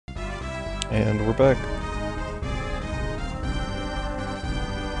And we're back.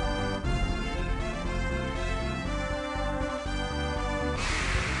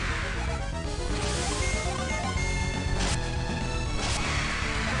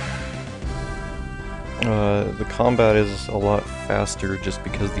 The combat is a lot faster just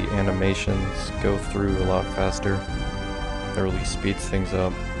because the animations go through a lot faster. It really speeds things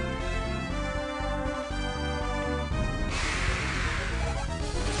up.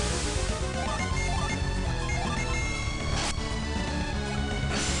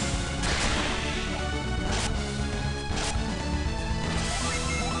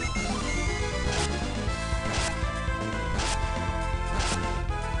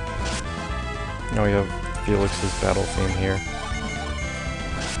 Now we have Felix's battle theme here.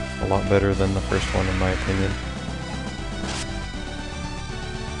 A lot better than the first one in my opinion.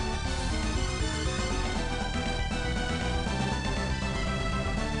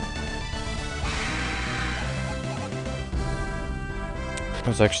 I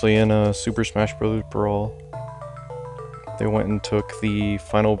was actually in a Super Smash Bros. Brawl. They went and took the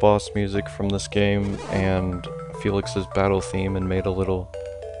final boss music from this game and Felix's battle theme and made a little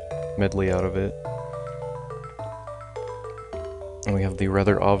medley out of it. And we have the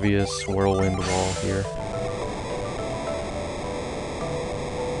rather obvious whirlwind wall here.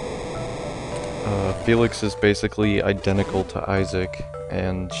 Felix is basically identical to Isaac,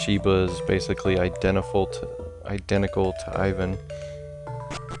 and Sheba is basically identical to Ivan.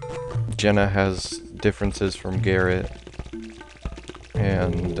 Jenna has differences from Garrett,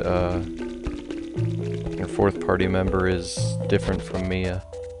 and her fourth party member is different from Mia.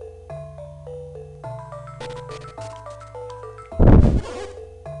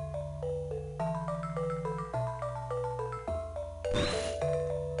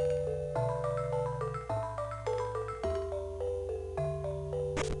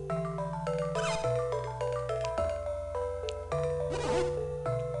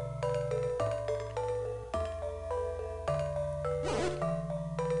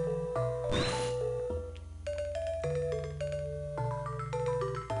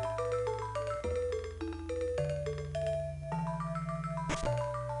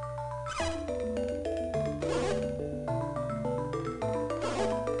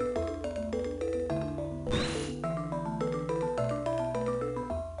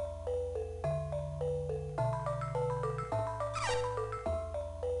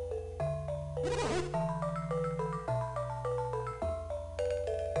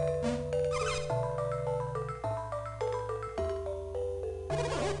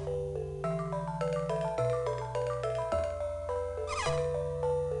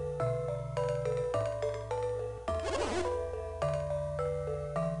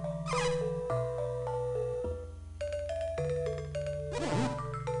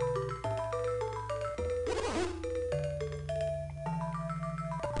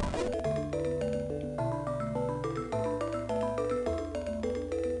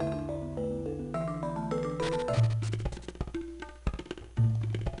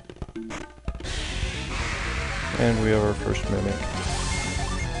 And we have our first mimic.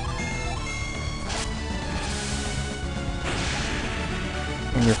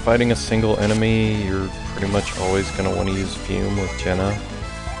 When you're fighting a single enemy, you're pretty much always going to want to use Fume with Jenna,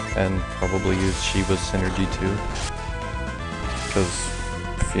 and probably use Sheba's synergy too. Because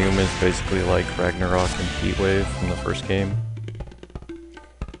Fume is basically like Ragnarok and Heatwave from the first game.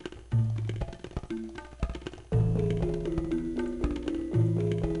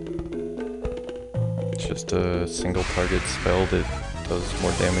 Just a single target spell that does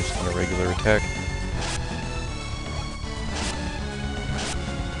more damage than a regular attack.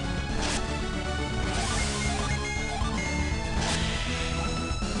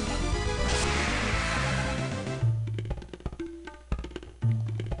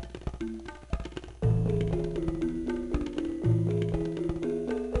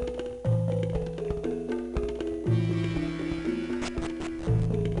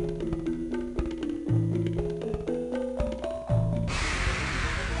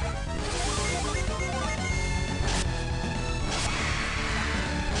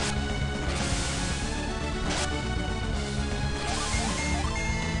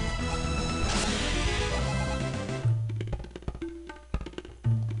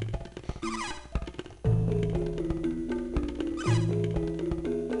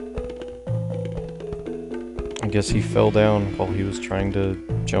 I guess he fell down while he was trying to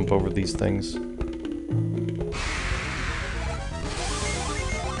jump over these things. I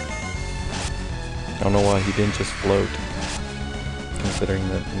don't know why he didn't just float, considering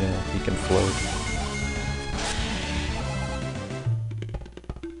that, you know, he can float.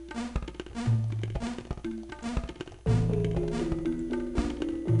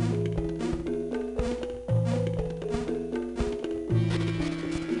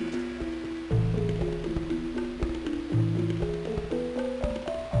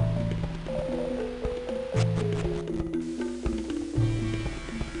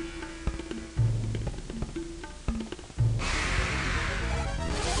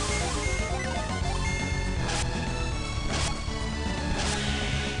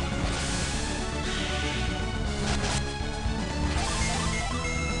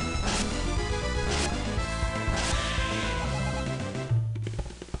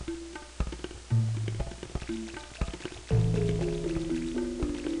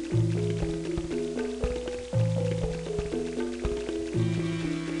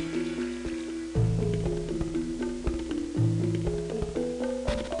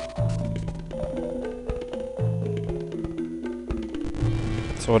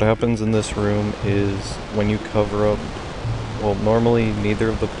 So what happens in this room is when you cover up, well, normally neither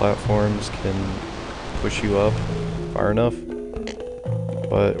of the platforms can push you up far enough,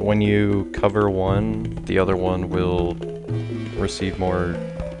 but when you cover one, the other one will receive more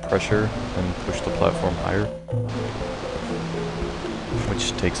pressure and push the platform higher.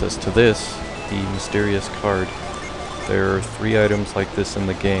 Which takes us to this, the mysterious card. There are 3 items like this in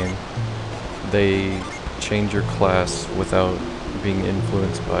the game. They change your class without being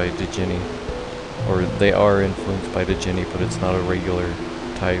influenced by Djinni. Or they are influenced by Djinni, but it's not a regular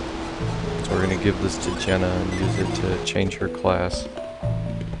type. So we're going to give this to Jenna and use it to change her class.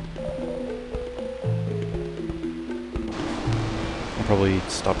 I'll probably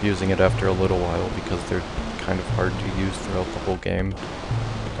stop using it after a little while because they're kind of hard to use throughout the whole game.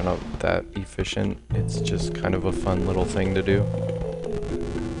 They're not that efficient, it's just kind of a fun little thing to do.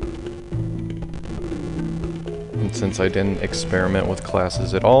 And since I didn't experiment with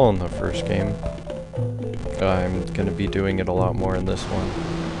classes at all in the first game, I'm going to be doing it a lot more in this one.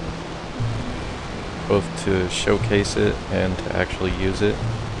 Both to showcase it and to actually use it.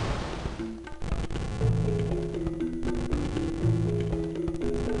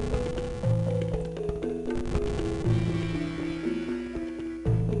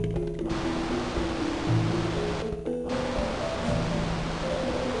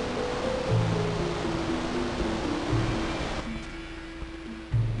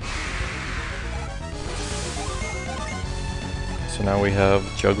 So now we have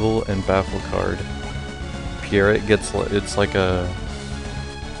Juggle and Baffle card. Pierrot gets, it's like a,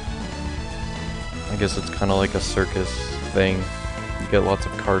 I guess it's kind of like a circus thing. You get lots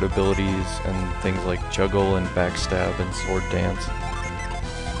of card abilities and things like Juggle and Backstab and Sword Dance.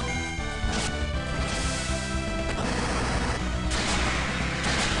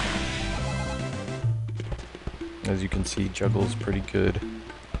 As you can see, Juggle is pretty good.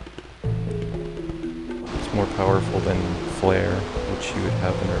 It's more powerful than Flare, which you would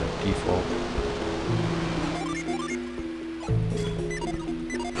have in her default.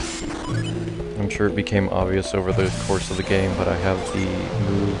 I'm sure it became obvious over the course of the game, but I have the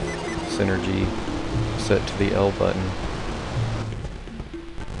move synergy set to the L button.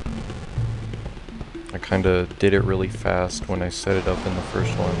 I kinda did it really fast when I set it up in the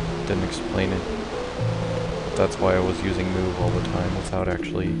first one, didn't explain it. That's why I was using move all the time without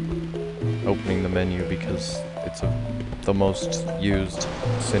actually opening the menu, because it's the most used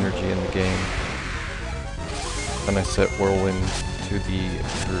synergy in the game. Then I set Whirlwind to the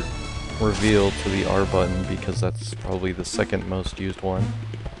reveal to the R button because that's probably the second most used one.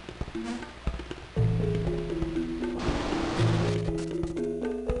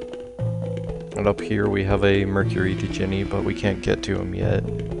 And up here we have a Mercury Djinni, but we can't get to him yet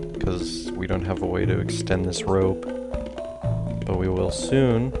because we don't have a way to extend this rope. But we will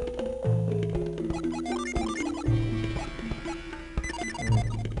soon.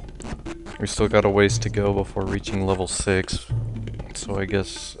 We still got a ways to go before reaching level 6, so I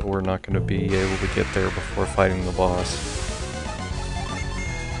guess we're not going to be able to get there before fighting the boss.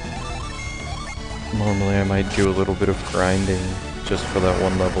 Normally I might do a little bit of grinding just for that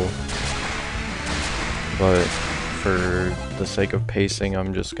one level, but for the sake of pacing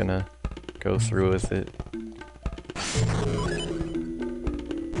I'm just going to go through with it.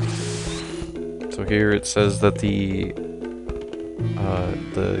 So here it says that the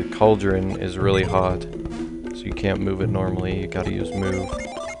cauldron is really hot, so you can't move it normally, you gotta use move.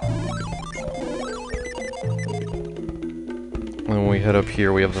 And when we head up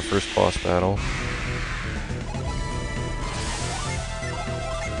here, we have the first boss battle.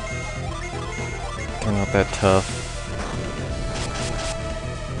 They're not that tough.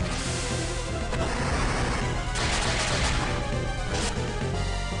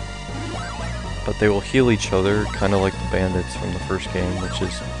 But they will heal each other, kind of like the bandits from the first game, which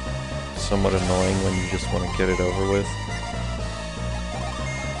is somewhat annoying when you just want to get it over with.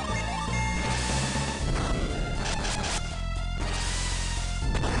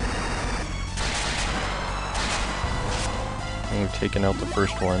 And we've taken out the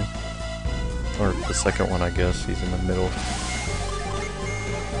first one. Or the second one, I guess. He's in the middle.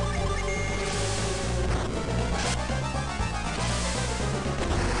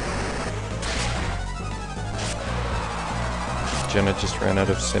 Jenna just ran out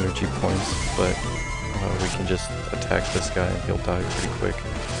of synergy points, but we can just attack this guy and he'll die pretty quick.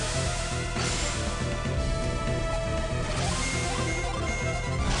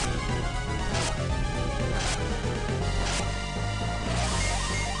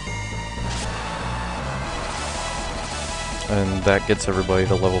 And that gets everybody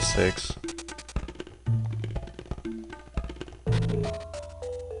to level 6.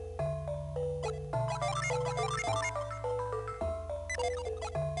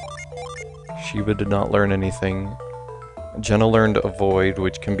 Sheba did not learn anything. Jenna learned Avoid,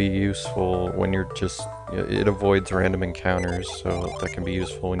 which can be useful when you're just... It avoids random encounters, so that can be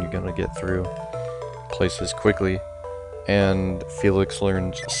useful when you're gonna get through places quickly. And Felix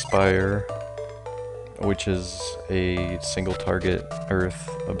learned Spire, which is a single target Earth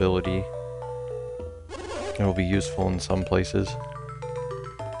ability. It'll be useful in some places.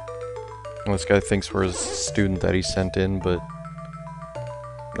 And this guy thinks we're a student that he sent in, but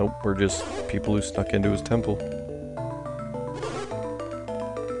nope, we're just people who snuck into his temple.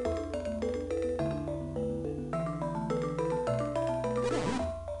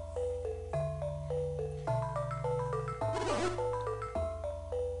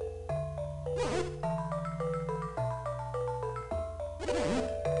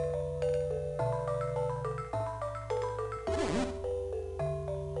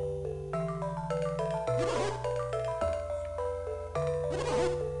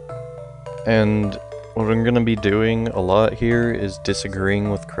 And what I'm gonna be doing a lot here is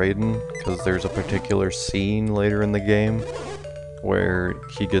disagreeing with Kraden, because there's a particular scene later in the game where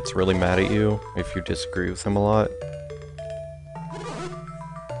he gets really mad at you if you disagree with him a lot.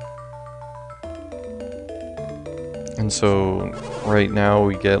 And so right now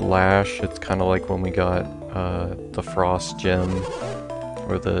we get Lash. It's kind of like when we got the Frost Gem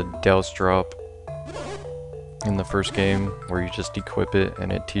or the Douse Drop in the first game, where you just equip it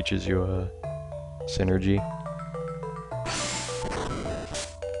and it teaches you a synergy.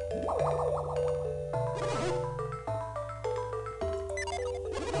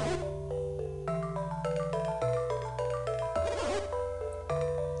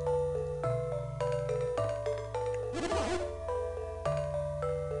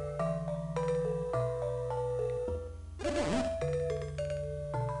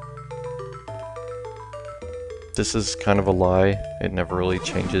 This is kind of a lie. It never really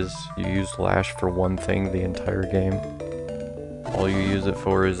changes. You use Lash for one thing the entire game. All you use it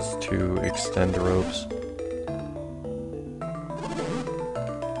for is to extend ropes.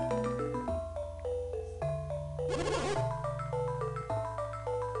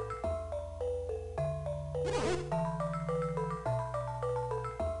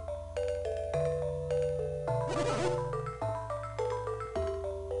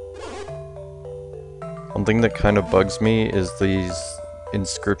 One thing that kind of bugs me is these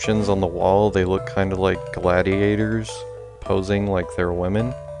inscriptions on the wall. They look kind of like gladiators posing like they're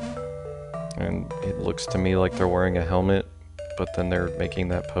women. And it looks to me like they're wearing a helmet, but then they're making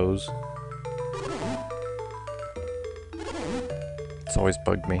that pose. It's always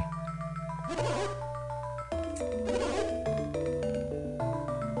bugged me.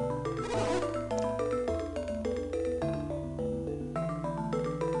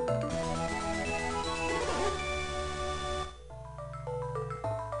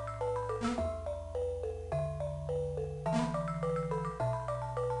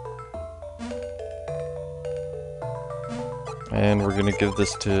 And we're gonna give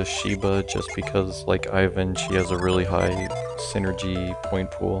this to Sheba just because, like Ivan, she has a really high synergy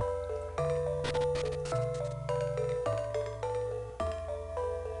point pool.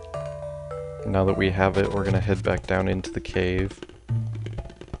 Now that we have it, we're gonna head back down into the cave.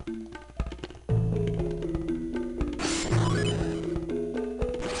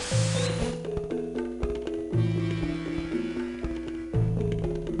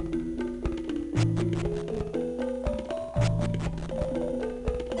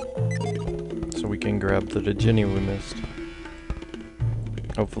 So we can grab the Djinni we missed.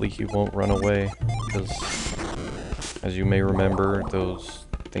 Hopefully he won't run away, because as you may remember, those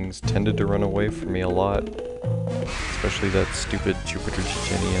things tended to run away from me a lot. Especially that stupid Jupiter's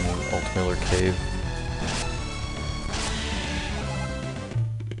Djinni in Ultimiller Cave.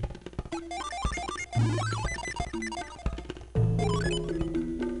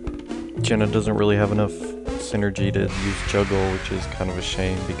 Jenna doesn't really have enough synergy to use Juggle, which is kind of a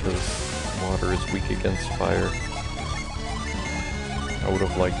shame because water is weak against fire. I would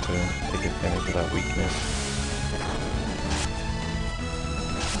have liked to take advantage of that weakness.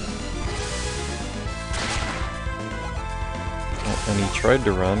 And he tried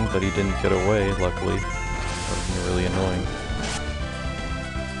to run, but he didn't get away, luckily. That would have been really annoying.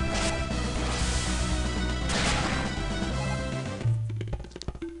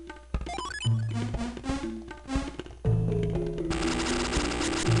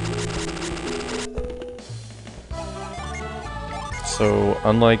 So,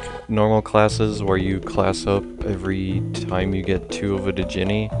 unlike normal classes where you class up every time you get 2 of a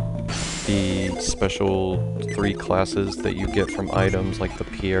Djinni, the special 3 classes that you get from items like the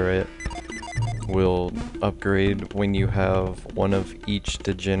Pierret will upgrade when you have one of each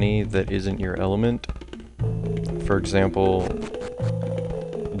Djinni that isn't your element. For example,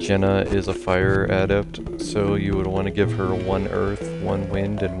 Jenna is a fire adept, so you would want to give her 1 earth, 1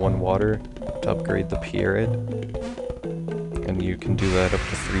 wind, and 1 water to upgrade the Pierid. And you can do that up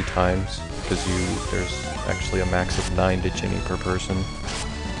to 3 times, because there's actually a max of 9 Djinni per person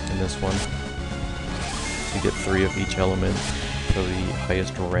in this one. So you get 3 of each element for the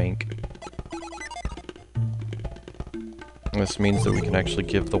highest rank. This means that we can actually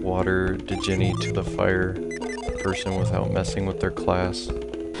give the water Djinni to the fire person without messing with their class.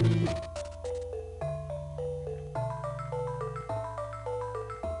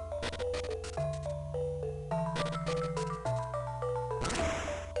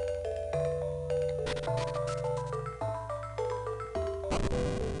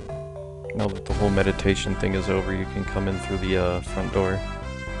 Now that the whole meditation thing is over, you can come in through the front door.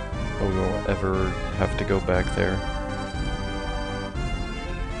 But we won't ever have to go back there.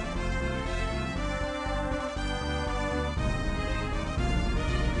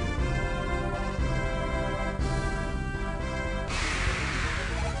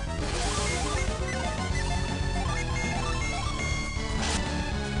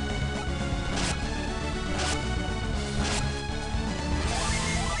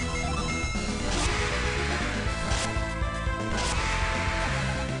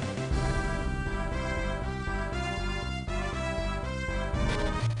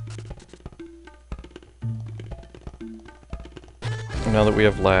 Now that we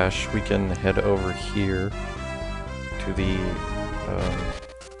have Lash, we can head over here to the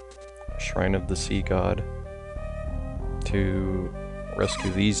Shrine of the Sea God to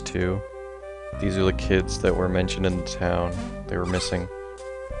rescue these 2. These are the kids that were mentioned in the town. They were missing.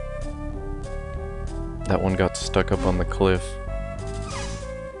 That one got stuck up on the cliff.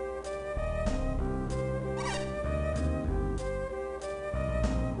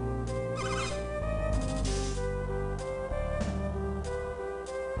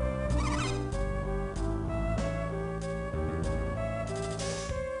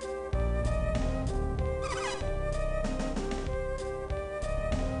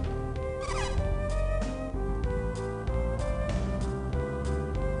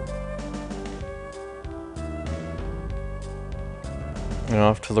 And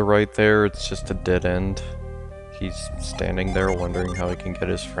off to the right there, it's just a dead end. He's standing there wondering how he can get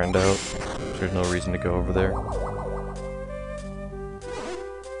his friend out. There's no reason to go over there.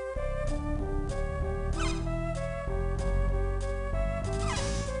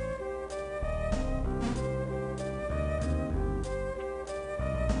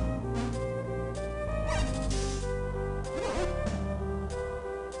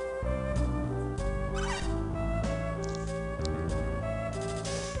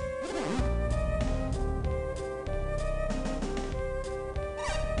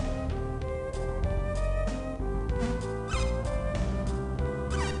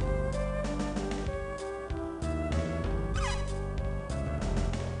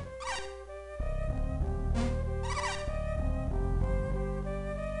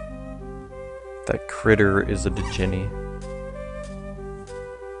 That critter is a Djinni.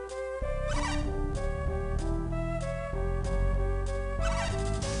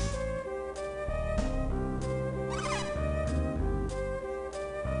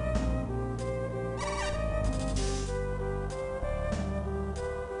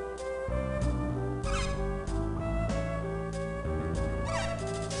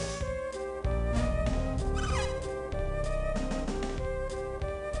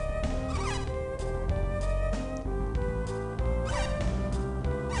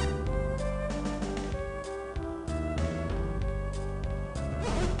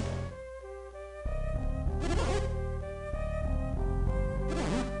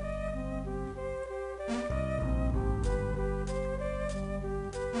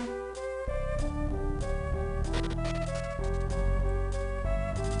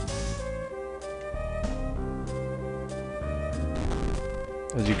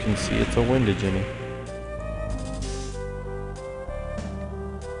 As you can see, it's a wind Djinni.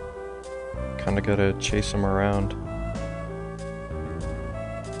 Kinda gotta chase him around.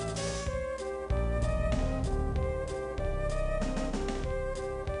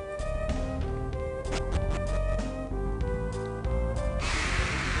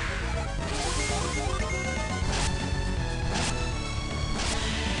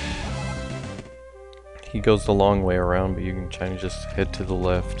 He goes the long way around, but you can try to just head to the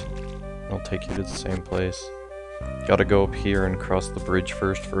left. It'll take you to the same place. You gotta go up here and cross the bridge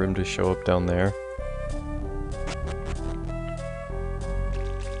first for him to show up down there.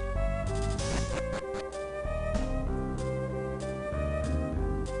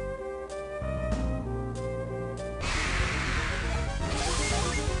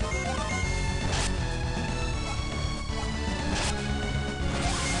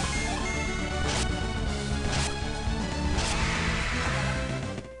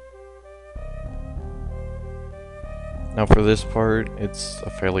 Now for this part, it's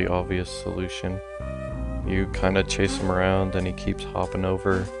a fairly obvious solution. You kind of chase him around and he keeps hopping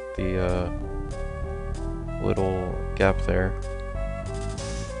over the little gap there.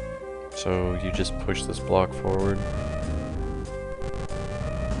 So you just push this block forward.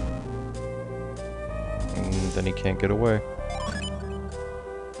 And then he can't get away.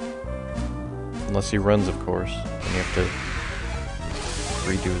 Unless he runs, of course. And you have to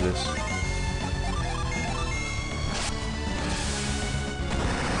redo this.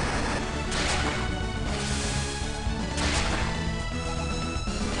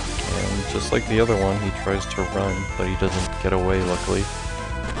 And just like the other one, he tries to run, but he doesn't get away, luckily.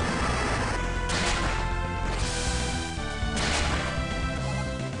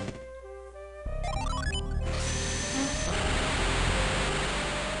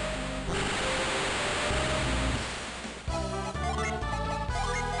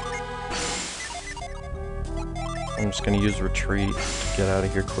 I'm just gonna use retreat to get out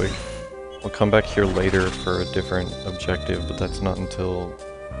of here quick. We'll come back here later for a different objective, but that's not until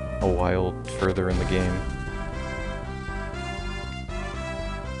a while further in the game.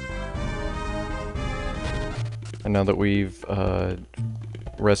 And now that we've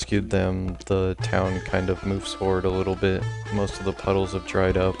rescued them, the town kind of moves forward a little bit. Most of the puddles have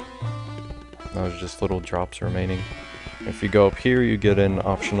dried up. Now there's just little drops remaining. If you go up here, you get an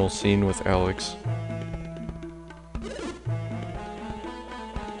optional scene with Alex.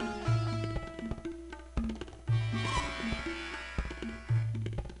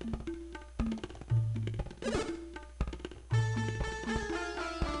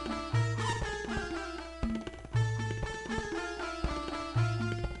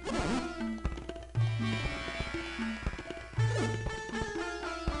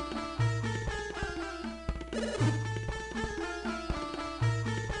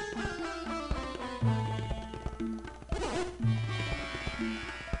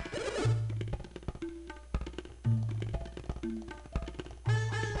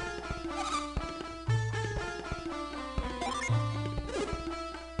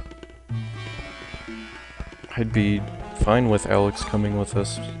 I'd be fine with Alex coming with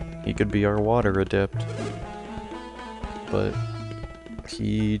us. He could be our water adept. But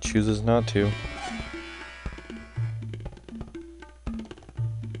he chooses not to.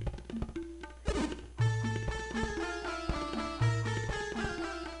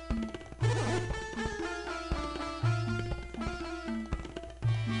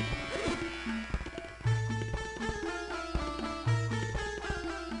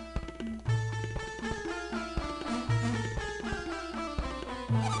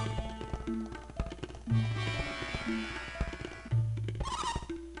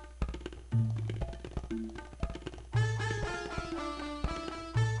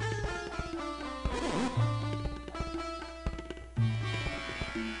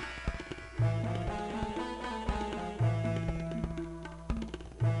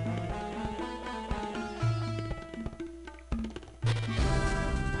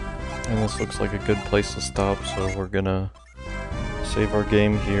 And this looks like a good place to stop, so we're gonna save our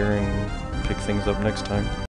game here and pick things up next time.